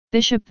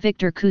Bishop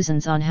Victor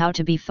Couzens on how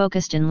to be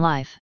focused in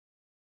life.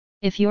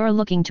 If you're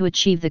looking to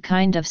achieve the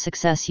kind of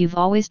success you've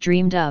always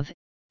dreamed of,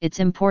 it's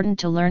important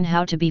to learn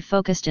how to be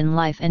focused in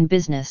life and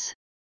business.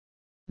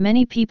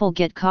 Many people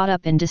get caught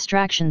up in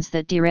distractions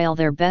that derail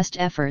their best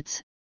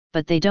efforts,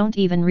 but they don't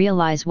even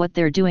realize what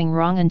they're doing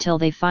wrong until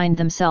they find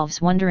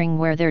themselves wondering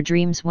where their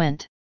dreams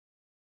went.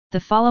 The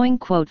following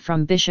quote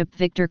from Bishop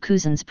Victor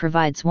Couzens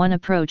provides one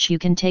approach you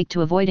can take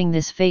to avoiding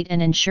this fate and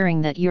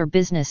ensuring that your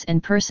business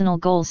and personal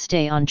goals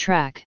stay on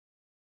track.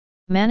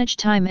 Manage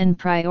time and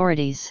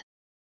priorities.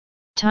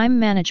 Time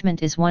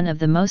management is one of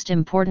the most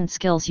important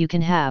skills you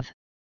can have.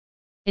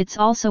 It's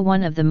also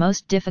one of the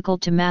most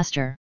difficult to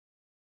master.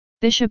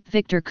 Bishop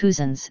Victor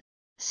Couzens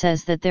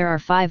says that there are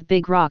 5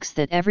 big rocks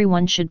that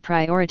everyone should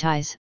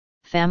prioritize: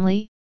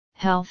 family,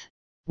 health,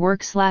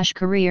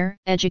 work/career,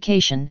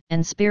 education,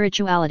 and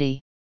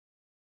spirituality.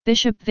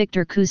 Bishop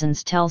Victor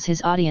Couzens tells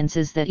his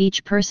audiences that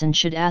each person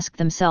should ask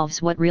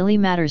themselves what really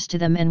matters to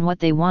them and what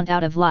they want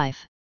out of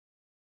life.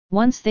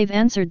 Once they've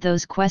answered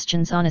those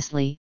questions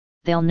honestly,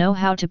 they'll know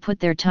how to put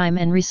their time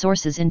and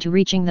resources into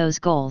reaching those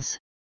goals.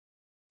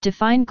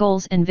 Define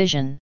goals and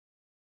vision.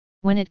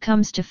 When it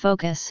comes to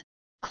focus,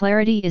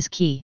 clarity is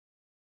key.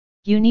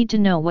 You need to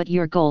know what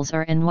your goals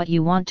are and what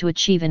you want to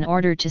achieve in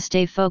order to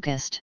stay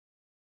focused.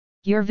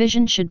 Your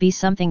vision should be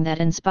something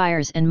that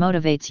inspires and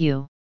motivates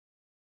you.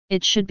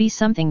 It should be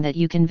something that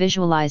you can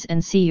visualize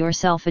and see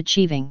yourself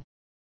achieving.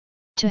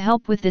 To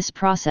help with this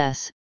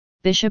process,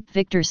 Bishop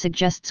Victor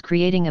suggests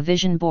creating a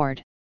vision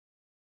board.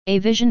 A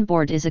vision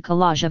board is a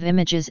collage of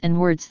images and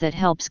words that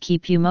helps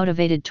keep you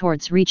motivated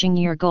towards reaching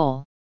your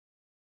goal.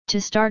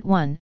 To start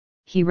one,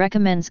 he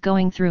recommends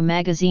going through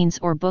magazines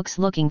or books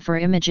looking for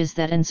images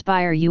that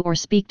inspire you or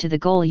speak to the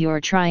goal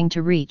you're trying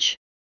to reach.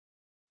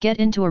 Get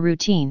into a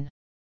routine.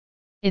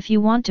 If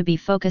you want to be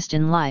focused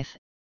in life,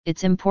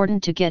 it's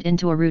important to get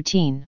into a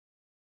routine.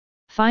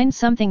 Find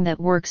something that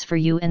works for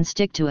you and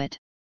stick to it.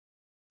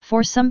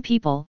 For some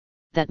people,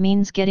 that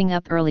means getting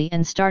up early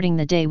and starting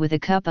the day with a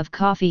cup of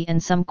coffee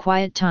and some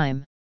quiet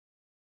time.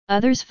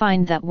 Others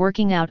find that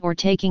working out or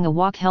taking a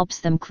walk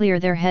helps them clear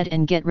their head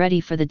and get ready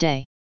for the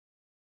day.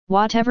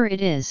 Whatever it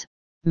is,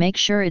 make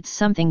sure it's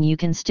something you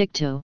can stick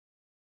to.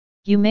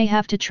 You may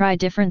have to try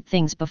different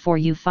things before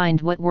you find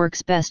what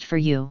works best for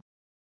you.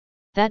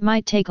 That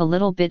might take a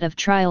little bit of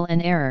trial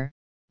and error,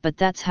 but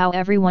that's how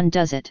everyone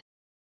does it.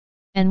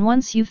 And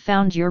once you've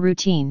found your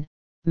routine,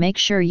 make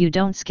sure you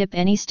don't skip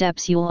any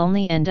steps. You'll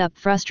only end up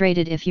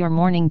frustrated if your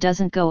morning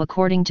doesn't go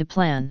according to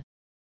plan.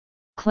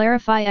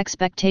 Clarify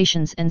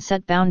expectations and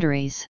set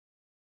boundaries.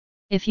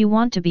 If you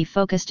want to be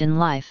focused in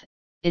life,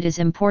 it is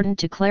important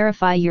to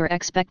clarify your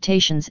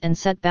expectations and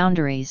set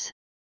boundaries.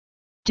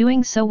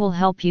 Doing so will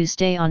help you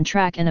stay on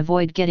track and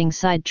avoid getting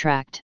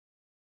sidetracked.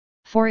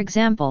 For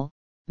example,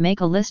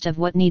 make a list of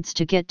what needs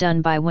to get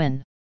done by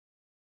when.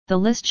 The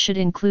list should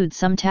include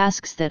some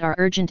tasks that are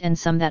urgent and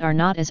some that are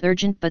not as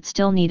urgent but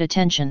still need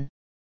attention.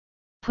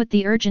 Put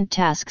the urgent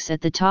tasks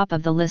at the top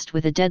of the list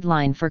with a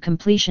deadline for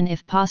completion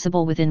if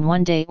possible within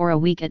 1 day or a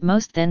week at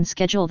most. Then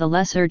schedule the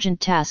less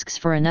urgent tasks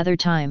for another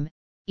time,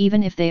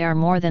 even if they are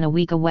more than a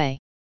week away.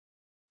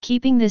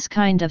 Keeping this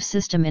kind of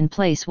system in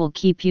place will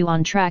keep you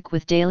on track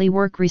with daily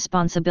work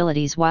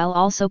responsibilities while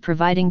also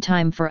providing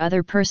time for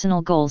other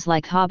personal goals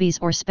like hobbies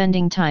or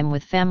spending time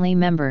with family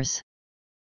members.